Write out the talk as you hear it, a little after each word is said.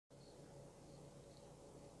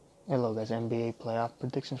Hello guys, NBA playoff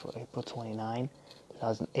predictions for April 29,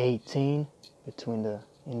 2018 between the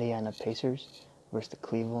Indiana Pacers versus the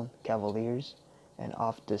Cleveland Cavaliers. And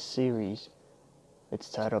off this series, it's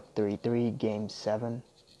tied up 3-3, Game 7.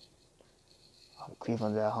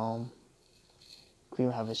 Cleveland's at home.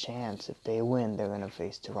 Cleveland have a chance. If they win, they're going to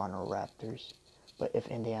face Toronto Raptors. But if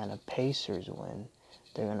Indiana Pacers win,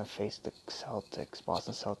 they're going to face the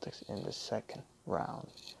Boston Celtics in the second round.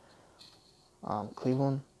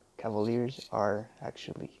 Cleveland Cavaliers are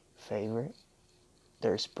actually favorite.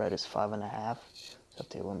 Their spread is 5.5, so if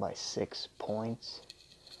they win by 6 points.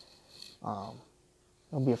 It'll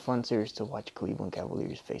be a fun series to watch. Cleveland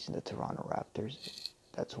Cavaliers facing the Toronto Raptors.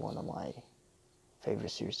 That's one of my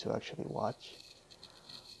favorite series to actually watch.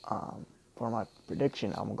 For my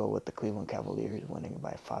prediction, I'm going to go with the Cleveland Cavaliers winning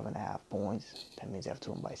by 5.5 points. That means they have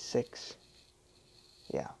to win by 6.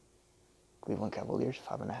 Yeah, Cleveland Cavaliers,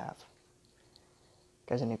 5.5.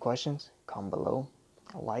 Guys, any questions? Comment below.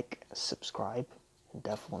 Like, subscribe, and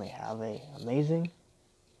definitely have an amazing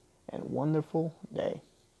and wonderful day.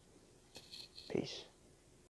 Peace.